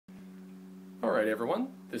Alright everyone,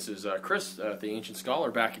 this is Chris, the Ancient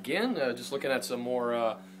Scholar, back again, just looking at some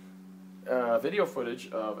more video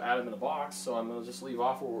footage of Atom in a Box. So I'm going to just leave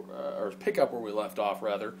off, or pick up where we left off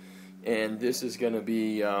rather, and this is going to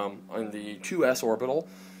be on the 2s orbital,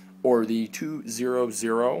 or the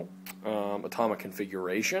 200 atomic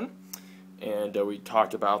configuration, and we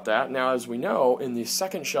talked about that. Now, as we know, in the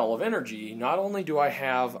second shell of energy, not only do I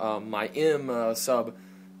have my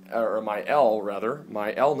my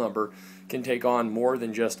L number can take on more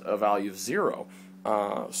than just a value of 0.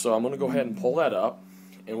 So I'm going to go ahead and pull that up,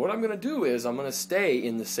 and what I'm going to do is I'm going to stay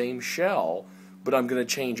in the same shell, but I'm going to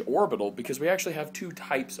change orbital, because we actually have two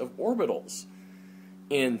types of orbitals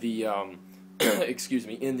in the excuse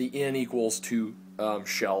me, in the n equals 2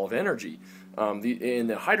 shell of energy. In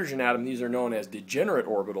the hydrogen atom, these are known as degenerate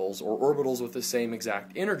orbitals, or orbitals with the same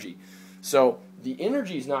exact energy. So the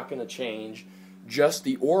energy is not going to change, just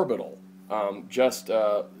the orbital,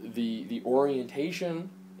 the orientation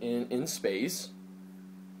in space,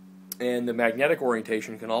 and the magnetic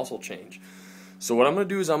orientation can also change. So what I'm going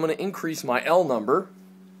to do is I'm going to increase my L number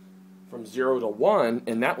from 0 to 1,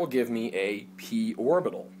 and that will give me a p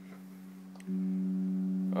orbital.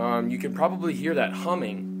 You can probably hear that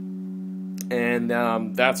humming, and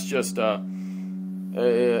that's just a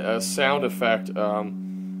sound effect.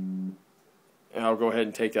 And I'll go ahead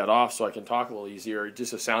and take that off so I can talk a little easier.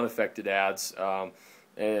 Just a sound effect it adds.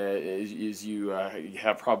 As you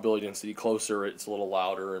have probability density closer, it's a little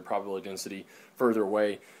louder, and probability density further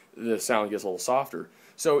away, the sound gets a little softer.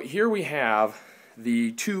 So here we have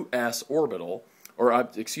the 2s orbital, or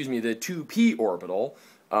excuse me, the 2p orbital,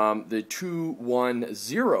 the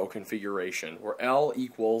 210 configuration, where L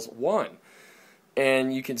equals 1.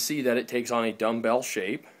 And you can see that it takes on a dumbbell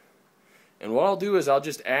shape. And what I'll do is I'll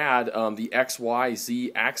just add the x, y,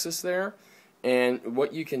 z axis there. And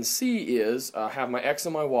what you can see is I have my x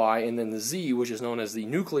and my y, and then the z, which is known as the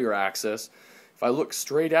nuclear axis. If I look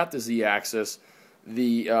straight at the z axis,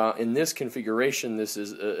 in this configuration, this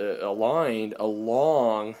is aligned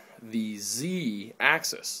along the z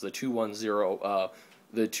axis, the 210,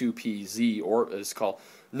 the 2pz, or is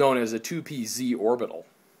known as a 2pz orbital,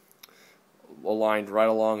 aligned right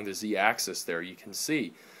along the z axis there. You can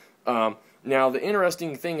see. Now, the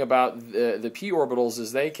interesting thing about the p orbitals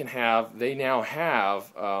is they now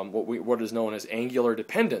have what is known as angular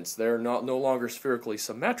dependence. They're no longer spherically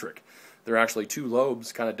symmetric. They're actually two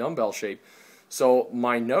lobes, kind of dumbbell shape. So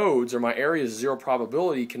my nodes, or my areas of zero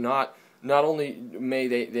probability, not only may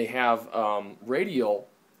they have radial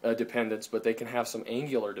dependence, but they can have some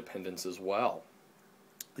angular dependence as well.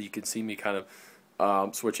 You can see me kind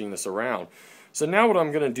of switching this around. So now what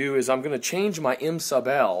I'm going to do is I'm going to change my m sub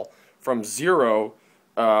L from 0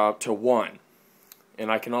 to 1.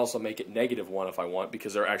 And I can also make it -1 if I want,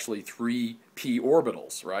 because there are actually 3 p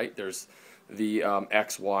orbitals, right? There's the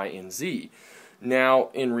x, y, and z. Now,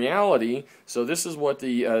 in reality, so this is what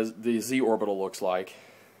the z orbital looks like.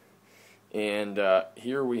 And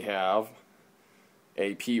here we have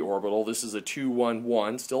a p orbital. This is a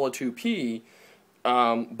 211, still a 2p,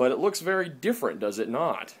 but it looks very different, does it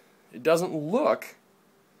not? It doesn't look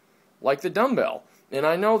like the dumbbell. And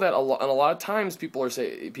I know that a lot of times people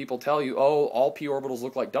tell you, oh, all p orbitals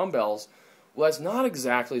look like dumbbells. Well, that's not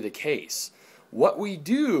exactly the case. What we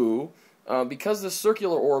do, because the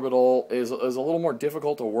circular orbital is a little more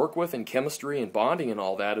difficult to work with in chemistry and bonding and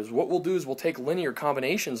all that, is what we'll do is we'll take linear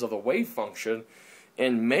combinations of the wave function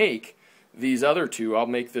and make these other two. I'll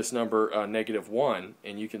make this number -1,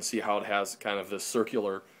 and you can see how it has kind of this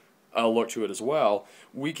circular look to it as well.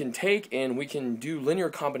 We can take and we can do linear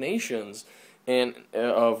combinations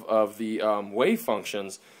of the wave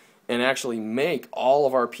functions, and actually make all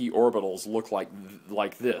of our p orbitals look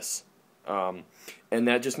like this. And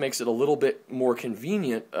that just makes it a little bit more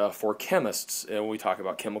convenient for chemists when we talk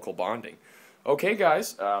about chemical bonding. Okay,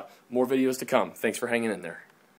 guys, more videos to come. Thanks for hanging in there.